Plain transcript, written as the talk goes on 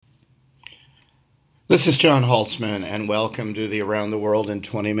This is John Halsman, and welcome to the Around the World in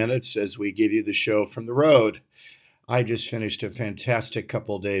 20 Minutes as we give you the show from the road. I just finished a fantastic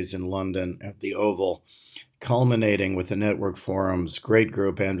couple days in London at the Oval, culminating with the Network Forum's great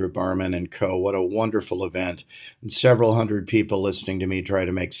group, Andrew Barman and co. What a wonderful event. And several hundred people listening to me try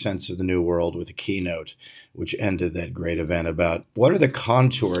to make sense of the new world with a keynote, which ended that great event about what are the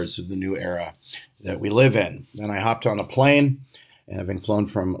contours of the new era that we live in. Then I hopped on a plane and having flown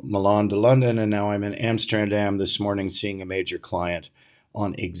from Milan to London, and now I'm in Amsterdam this morning seeing a major client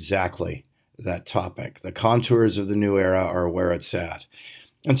on exactly that topic. The contours of the new era are where it's at.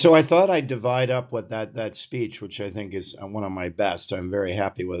 And so I thought I'd divide up what that speech, which I think is one of my best. I'm very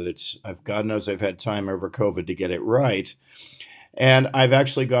happy with it. God knows I've had time over COVID to get it right. And I've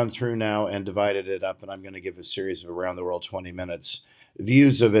actually gone through now and divided it up, and I'm going to give a series of Around the World 20 Minutes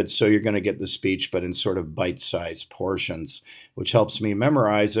views of it. So you're going to get the speech, but in sort of bite-sized portions, which helps me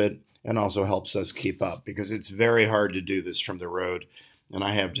memorize it and also helps us keep up because it's very hard to do this from the road. And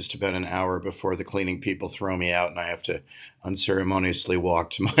I have just about an hour before the cleaning people throw me out and I have to unceremoniously walk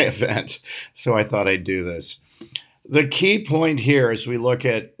to my event. So I thought I'd do this. The key point here as we look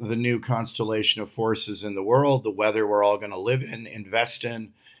at the new constellation of forces in the world, the weather we're all going to live in, invest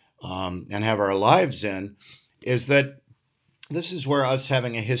in, and have our lives in, is that this is where us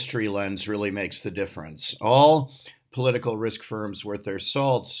having a history lens really makes the difference. All political risk firms worth their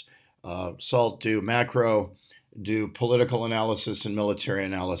salt do macro, do political analysis and military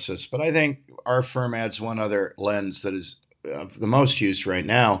analysis. But I think our firm adds one other lens that is of the most use right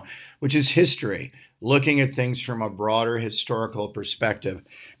now, which is history, looking at things from a broader historical perspective.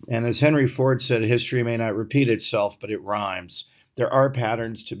 And as Henry Ford said, history may not repeat itself, but it rhymes. There are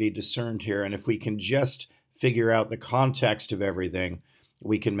patterns to be discerned here. And if we can just figure out the context of everything,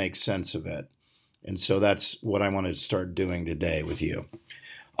 we can make sense of it. And so that's what I want to start doing today with you.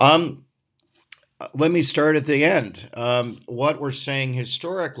 Let me start at the end. What we're saying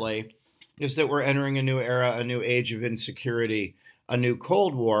historically is that we're entering a new era, a new age of insecurity, a new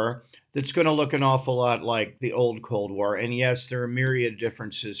Cold War that's going to look an awful lot like the old Cold War. And yes, there are myriad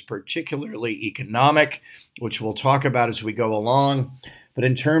differences, particularly economic, which we'll talk about as we go along. But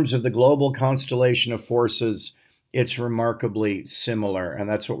in terms of the global constellation of forces, it's remarkably similar. And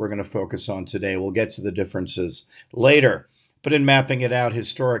that's what we're going to focus on today. We'll get to the differences later. But in mapping it out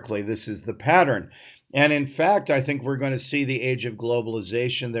historically, this is the pattern. And in fact, I think we're going to see the age of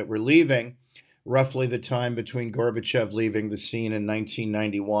globalization that we're leaving, roughly the time between Gorbachev leaving the scene in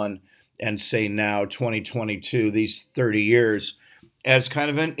 1991 and say now 2022, these 30 years, as kind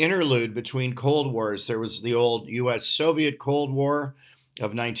of an interlude between Cold Wars. There was the old US-Soviet Cold War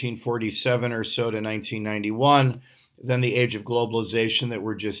of 1947 or so to 1991, then the age of globalization that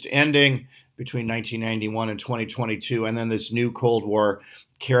we're just ending between 1991 and 2022, and then this new Cold War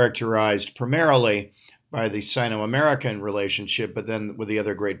characterized primarily by the Sino-American relationship, but then with the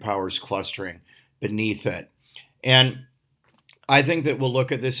other great powers clustering beneath it. And I think that we'll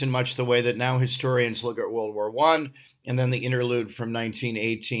look at this in much the way that now historians look at World War I, and then the interlude from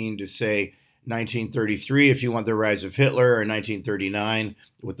 1918 to, say, 1933, if you want the rise of Hitler, or 1939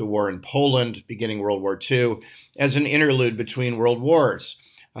 with the war in Poland, beginning World War II, as an interlude between world wars.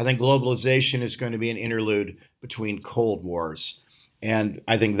 I think globalization is going to be an interlude between Cold Wars. And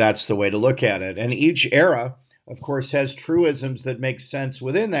I think that's the way to look at it. And each era, of course, has truisms that make sense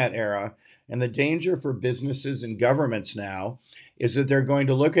within that era. And the danger for businesses and governments now is that they're going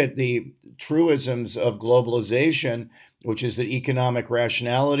to look at the truisms of globalization, which is that economic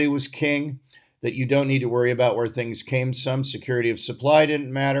rationality was king, that you don't need to worry about where things came from, security of supply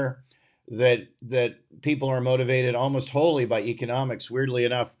didn't matter, that people are motivated almost wholly by economics. Weirdly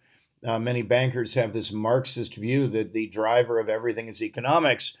enough, many bankers have this Marxist view that the driver of everything is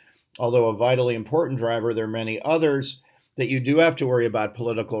economics, although a vitally important driver. There are many others that you do have to worry about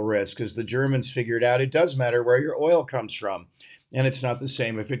political risk, because the Germans figured out it does matter where your oil comes from. And it's not the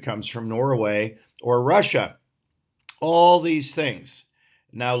same if it comes from Norway or Russia. All these things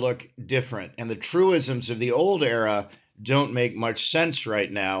now look different. And the truisms of the old era don't make much sense right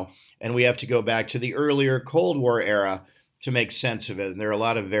now. And we have to go back to the earlier Cold War era to make sense of it. And there are a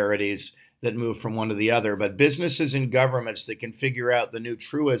lot of verities that move from one to the other. But businesses and governments that can figure out the new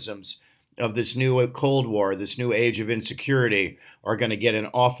truisms of this new Cold War, this new age of insecurity, are going to get an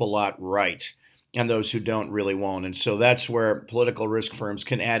awful lot right. And those who don't really won't. And so that's where political risk firms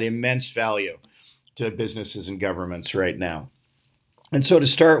can add immense value to businesses and governments right now. And so to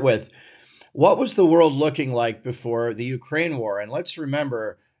start with, what was the world looking like before the Ukraine war? And let's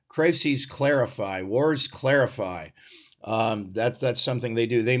remember, crises clarify, wars clarify. That's something they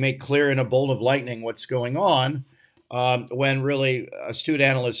do. They make clear in a bolt of lightning what's going on. when really astute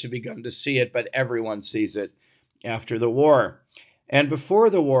analysts have begun to see it, but everyone sees it after the war. And before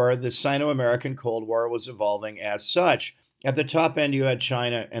the war, the Sino American Cold War was evolving as such. At the top end, you had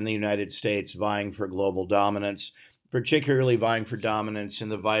China and the United States vying for global dominance, particularly vying for dominance in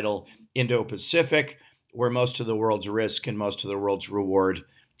the vital Indo Pacific, where most of the world's risk and most of the world's reward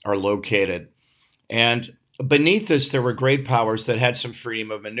are located. And beneath this, there were great powers that had some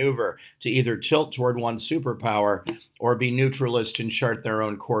freedom of maneuver to either tilt toward one superpower or be neutralist and chart their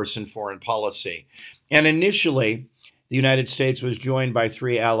own course in foreign policy. And initially, the United States was joined by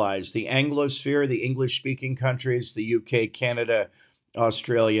three allies: the Anglosphere, the English speaking countries, the UK, Canada,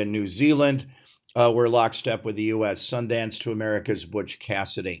 Australia, New Zealand, were lockstep with the US, Sundance to America's Butch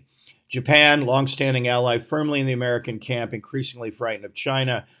Cassidy. Japan, longstanding ally, firmly in the American camp, increasingly frightened of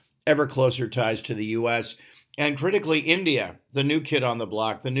China, ever closer ties to the US. And critically, India, the new kid on the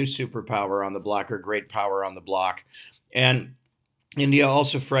block, the new superpower on the block, or great power on the block. And India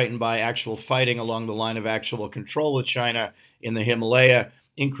also frightened by actual fighting along the line of actual control with China in the Himalaya,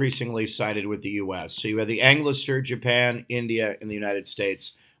 increasingly sided with the US. So you have the Anglosphere, Japan, India, and the United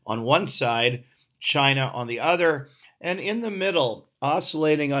States on one side, China on the other, and in the middle,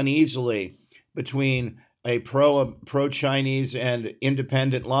 oscillating uneasily between a pro Chinese and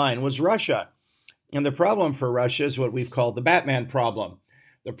independent line, was Russia. And the problem for Russia is what we've called the Batman problem.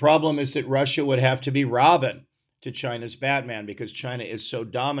 The problem is that Russia would have to be Robin to China's Batman because China is so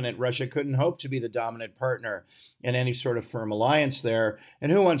dominant. Russia couldn't hope to be the dominant partner in any sort of firm alliance there.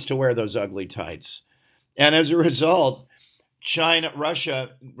 And who wants to wear those ugly tights? And as a result,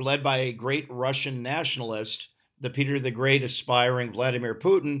 Russia, led by a great Russian nationalist, the Peter the Great aspiring Vladimir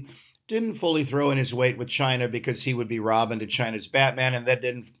Putin, didn't fully throw in his weight with China because he would be Robin to China's Batman, and that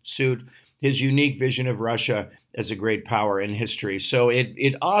didn't suit his unique vision of Russia as a great power in history. So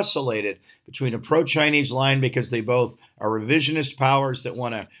it oscillated between a pro-Chinese line because they both are revisionist powers that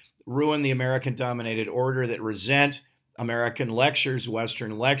want to ruin the American-dominated order, that resent American lectures,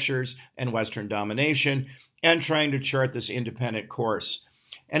 Western lectures, and Western domination, and trying to chart this independent course.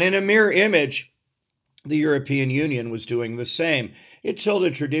 And in a mirror image, the European Union was doing the same. It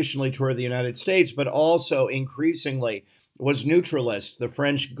tilted traditionally toward the United States, but also increasingly was neutralist. The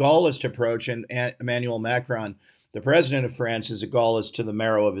French Gaullist approach, and Emmanuel Macron, the president of France, is a Gaullist to the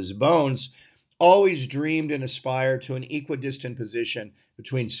marrow of his bones, always dreamed and aspired to an equidistant position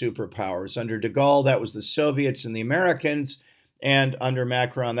between superpowers. Under de Gaulle, that was the Soviets and the Americans, and under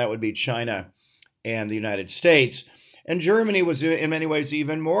Macron, that would be China and the United States. And Germany was in many ways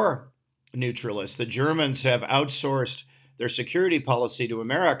even more neutralist. The Germans have outsourced their security policy to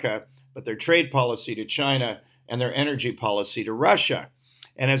America, but their trade policy to China and their energy policy to Russia.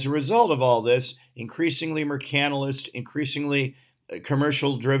 And as a result of all this, increasingly mercantilist, increasingly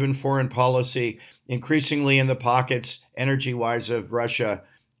commercial-driven foreign policy, increasingly in the pockets, energy-wise, of Russia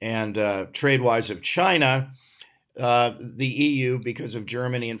and trade-wise of China, the EU, because of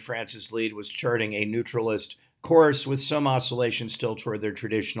Germany and France's lead, was charting a neutralist course with some oscillation still toward their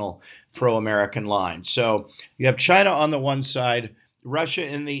traditional pro-American line. So you have China on the one side, Russia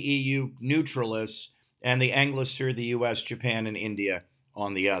and the EU neutralists, and the Anglosphere, the US, Japan, and India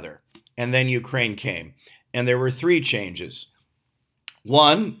on the other. And then Ukraine came. And there were three changes.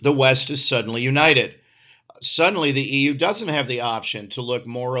 One, the West is suddenly united. Suddenly, the EU doesn't have the option to look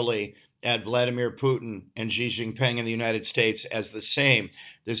morally at Vladimir Putin and Xi Jinping in the United States as the same.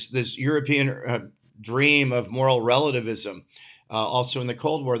 This European dream of moral relativism. Also in the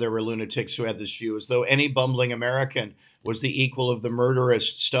Cold War, there were lunatics who had this view, as though any bumbling American was the equal of the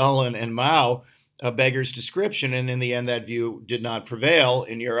murderous Stalin and Mao, a beggar's description. And in the end, that view did not prevail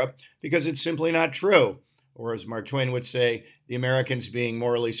in Europe because it's simply not true. Or as Mark Twain would say, the Americans, being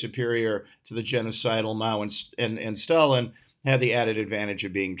morally superior to the genocidal Mao and Stalin, had the added advantage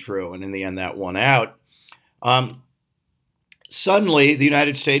of being true. And in the end, that won out. Suddenly, the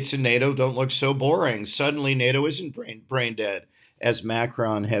United States and NATO don't look so boring. Suddenly, NATO isn't brain dead, as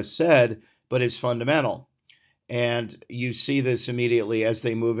Macron has said, but is fundamental. And you see this immediately as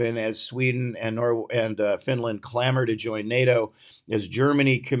they move in, as Sweden and Finland clamor to join NATO, as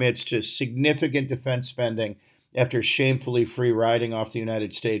Germany commits to significant defense spending after shamefully free riding off the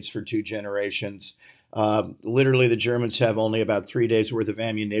United States for 2 generations. Literally, the Germans have only about 3 days worth of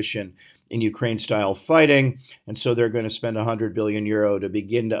ammunition in Ukraine-style fighting, and so they're going to spend 100 billion euro to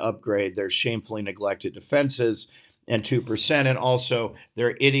begin to upgrade their shamefully neglected defenses and 2%, and also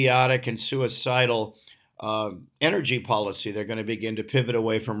their idiotic and suicidal energy policy. They're going to begin to pivot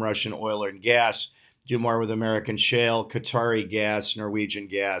away from Russian oil and gas, do more with American shale, Qatari gas, Norwegian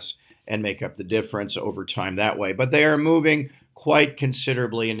gas, and make up the difference over time that way. But they are moving quite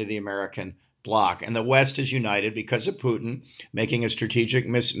considerably into the American bloc. And the West is united because of Putin making a strategic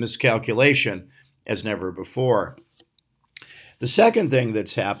miscalculation as never before. The second thing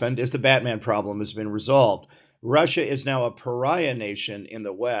that's happened is the Batman problem has been resolved. Russia is now a pariah nation in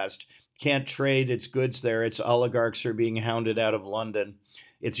the West, can't trade its goods there. Its oligarchs are being hounded out of London.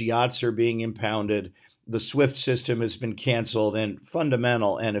 Its yachts are being impounded. The SWIFT system has been canceled, and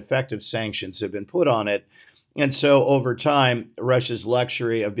fundamental and effective sanctions have been put on it. And so, over time, Russia's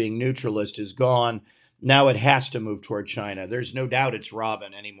luxury of being neutralist is gone. Now it has to move toward China. There's no doubt it's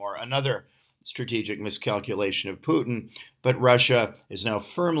Robin anymore. Another strategic miscalculation of Putin. But Russia is now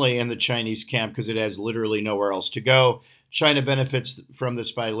firmly in the Chinese camp because it has literally nowhere else to go. China benefits from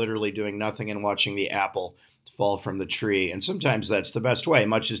this by literally doing nothing and watching the apple fall from the tree. And sometimes that's the best way,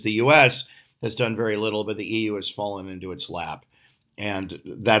 much as the US has done very little, but the EU has fallen into its lap. And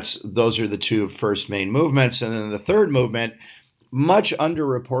those are the two first main movements. And then the third movement, much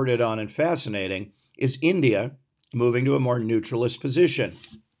underreported on and fascinating, is India moving to a more neutralist position.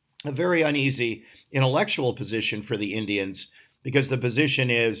 A very uneasy intellectual position for the Indians, because the position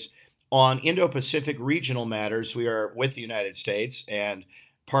is on Indo-Pacific regional matters, we are with the United States and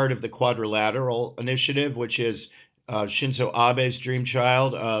part of the Quadrilateral Initiative, which is Shinzo Abe's dream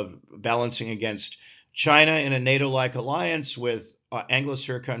child of balancing against China in a NATO-like alliance with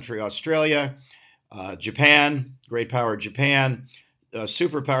Anglosphere country Australia, Japan, great power Japan,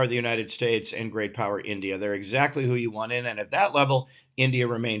 superpower the United States, and great power India. They're exactly who you want in. And at that level, India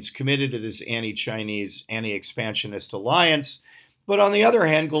remains committed to this anti-Chinese, anti-expansionist alliance. But on the other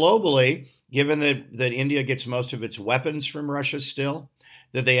hand, globally, given that India gets most of its weapons from Russia still,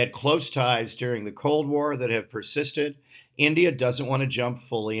 that they had close ties during the Cold War that have persisted, India doesn't want to jump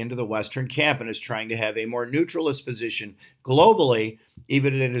fully into the Western camp and is trying to have a more neutralist position globally,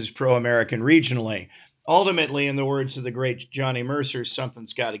 even if it is pro-American regionally. Ultimately, in the words of the great Johnny Mercer,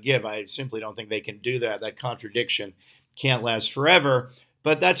 something's got to give. I simply don't think they can do that. That contradiction can't last forever.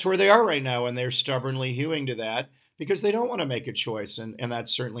 But that's where they are right now, and they're stubbornly hewing to that because they don't want to make a choice. And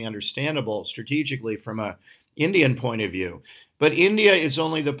that's certainly understandable strategically from an Indian point of view. But India is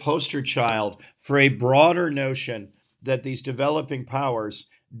only the poster child for a broader notion that these developing powers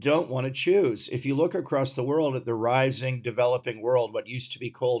don't want to choose. If you look across the world at the rising developing world, what used to be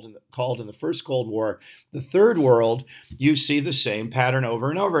called in the first Cold War the third world, you see the same pattern over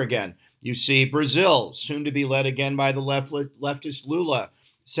and over again. You see Brazil, soon to be led again by the leftist Lula,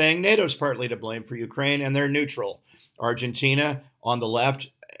 saying NATO's partly to blame for Ukraine and they're neutral. Argentina, on the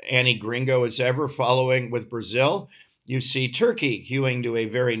left, anti-gringo as ever, following with Brazil. You see Turkey hewing to a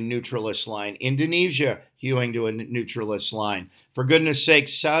very neutralist line. Indonesia hewing to a neutralist line. For goodness sake,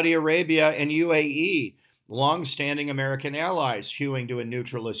 Saudi Arabia and UAE, long-standing American allies, hewing to a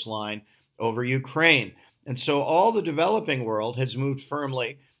neutralist line over Ukraine. And so all the developing world has moved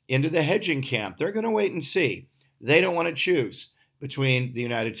firmly into the hedging camp. They're going to wait and see. They don't want to choose between the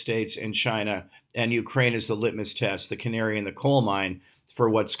United States and China, and Ukraine is the litmus test, the canary in the coal mine for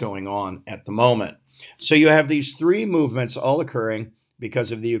what's going on at the moment. So you have these three movements all occurring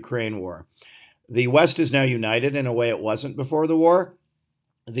because of the Ukraine war. The West is now united in a way it wasn't before the war.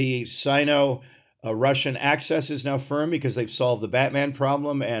 The Sino-Russian axis is now firm because they've solved the Batman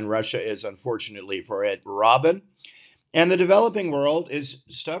problem, and Russia is, unfortunately for it, Robin. And the developing world is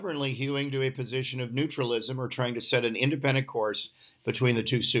stubbornly hewing to a position of neutralism or trying to set an independent course between the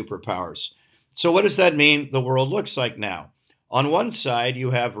two superpowers. So what does that mean the world looks like now? On one side,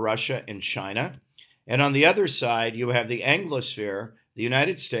 you have Russia and China. And on the other side, you have the Anglosphere, the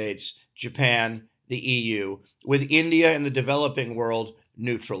United States, Japan, the EU, with India and the developing world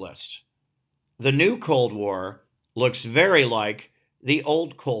neutralist. The new Cold War looks very like the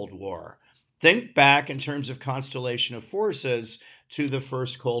old Cold War. Think back in terms of constellation of forces to the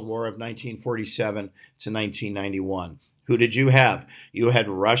first Cold War of 1947 to 1991. Who did you have? You had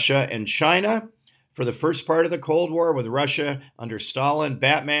Russia and China for the first part of the Cold War, with Russia under Stalin,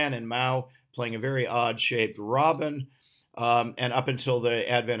 Batman, and Mao playing a very odd-shaped Robin. And up until the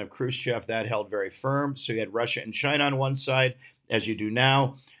advent of Khrushchev, that held very firm. So you had Russia and China on one side, as you do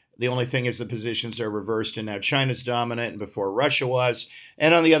now. The only thing is the positions are reversed, and now China's dominant, and before Russia was.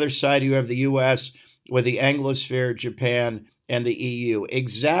 And on the other side, you have the U.S. with the Anglosphere, Japan, and the EU.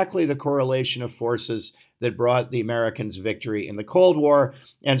 Exactly the correlation of forces that brought the Americans victory in the Cold War.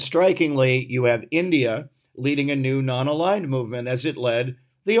 And strikingly, you have India leading a new non-aligned movement as it led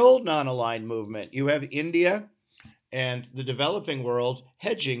the old non-aligned movement. You have India and the developing world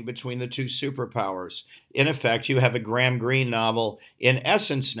hedging between the two superpowers. In effect, you have a Graham Greene novel. In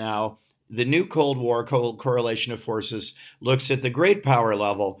essence now, the new Cold War correlation of forces looks at the great power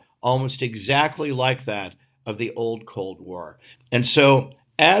level almost exactly like that of the old Cold War. And so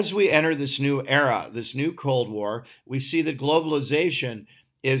As we enter this new era, this new Cold War, we see that globalization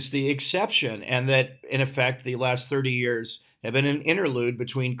is the exception, and that, in effect, the last 30 years have been an interlude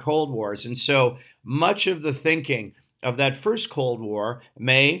between Cold Wars. And so much of the thinking of that first Cold War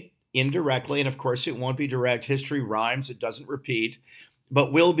may indirectly, and of course it won't be direct, history rhymes, it doesn't repeat,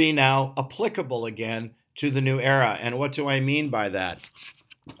 but will be now applicable again to the new era. And what do I mean by that?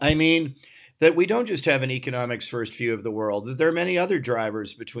 I mean that we don't just have an economics first view of the world, that there are many other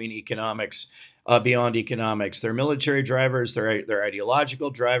drivers between economics, beyond economics. There are military drivers, there are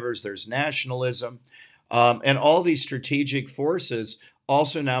ideological drivers, there's nationalism, and all these strategic forces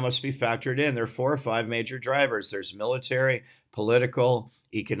also now must be factored in. There are four or five major drivers: there's military, political,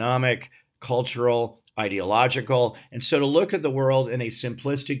 economic, cultural, ideological. And so to look at the world in a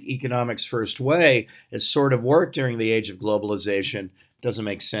simplistic economics first way has sort of worked during the age of globalization, doesn't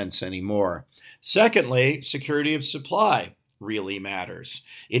make sense anymore. Secondly, security of supply really matters.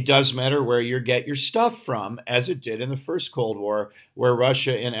 It does matter where you get your stuff from, as it did in the first Cold War, where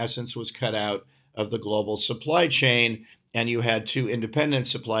Russia, in essence, was cut out of the global supply chain, and you had two independent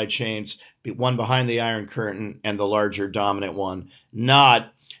supply chains, one behind the Iron Curtain and the larger dominant one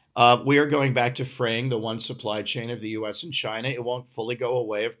not. We are going back to fraying the one supply chain of the US and China. It won't fully go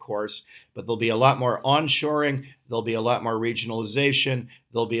away, of course, but there'll be a lot more onshoring, there'll be a lot more regionalization,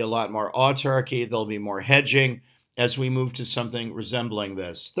 there'll be a lot more autarky, there'll be more hedging as we move to something resembling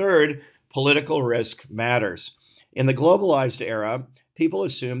this. Third, political risk matters. In the globalized era, people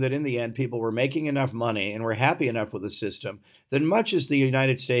assumed that in the end, people were making enough money and were happy enough with the system that, much as the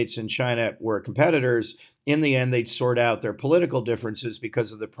United States and China were competitors, in the end, they'd sort out their political differences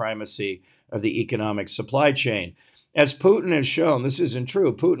because of the primacy of the economic supply chain. As Putin has shown, this isn't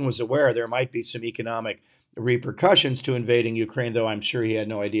true. Putin was aware there might be some economic repercussions to invading Ukraine, though I'm sure he had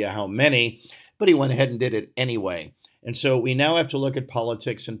no idea how many, but he went ahead and did it anyway. And so we now have to look at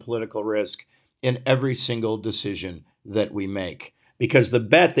politics and political risk in every single decision that we make, because the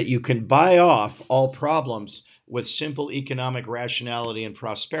bet that you can buy off all problems with simple economic rationality and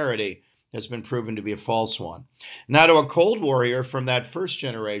prosperity has been proven to be a false one. Now, to a Cold Warrior from that first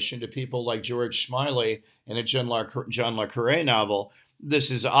generation, to people like George Smiley in a John Le Carré novel, this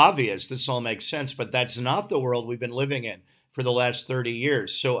is obvious. This all makes sense, but that's not the world we've been living in for the last 30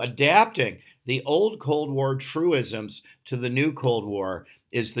 years. So adapting the old Cold War truisms to the new Cold War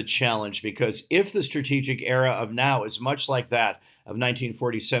is the challenge, because if the strategic era of now is much like that of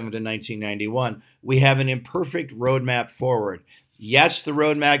 1947 to 1991, we have an imperfect roadmap forward. Yes, the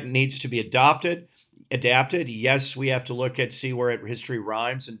roadmap needs to be adapted. Yes, we have to look at, see where history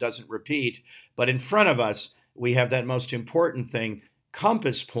rhymes and doesn't repeat. But in front of us, we have that most important thing,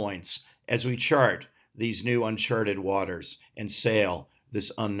 compass points, as we chart these new uncharted waters and sail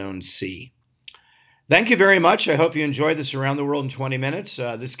this unknown sea. Thank you very much. I hope you enjoyed this Around the World in 20 Minutes.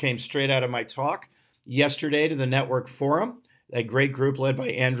 This came straight out of my talk yesterday to the Network Forum, a great group led by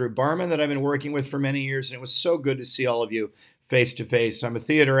Andrew Barman that I've been working with for many years. And it was so good to see all of you face to face. I'm a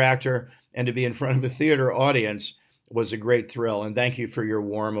theater actor, and to be in front of a theater audience was a great thrill. And thank you for your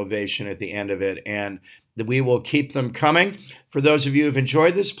warm ovation at the end of it. And we will keep them coming. For those of you who've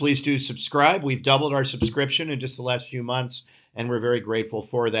enjoyed this, please do subscribe. We've doubled our subscription in just the last few months, and we're very grateful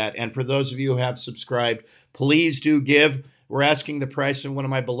for that. And for those of you who have subscribed, please do give. We're asking the price of one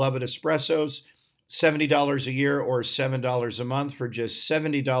of my beloved espressos, $70 a year or $7 a month. For just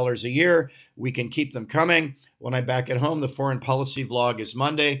 $70 a year, we can keep them coming. When I'm back at home, the foreign policy vlog is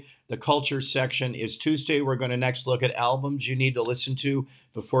Monday. The culture section is Tuesday. We're going to next look at albums you need to listen to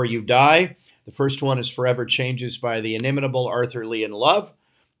before you die. The first one is Forever Changes by the inimitable Arthur Lee in Love.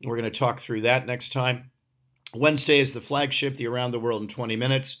 We're going to talk through that next time. Wednesday is the flagship, the Around the World in 20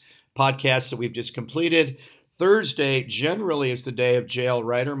 Minutes podcast that we've just completed. Thursday generally is the day of J.L.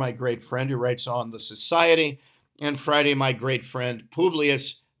 Ryder, my great friend who writes on the society. And Friday, my great friend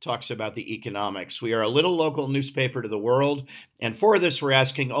Publius talks about the economics. We are a little local newspaper to the world. And for this, we're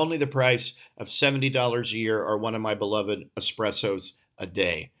asking only the price of $70 a year or one of my beloved espressos a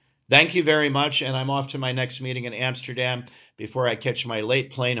day. Thank you very much. And I'm off to my next meeting in Amsterdam before I catch my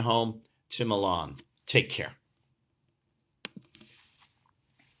late plane home to Milan. Take care.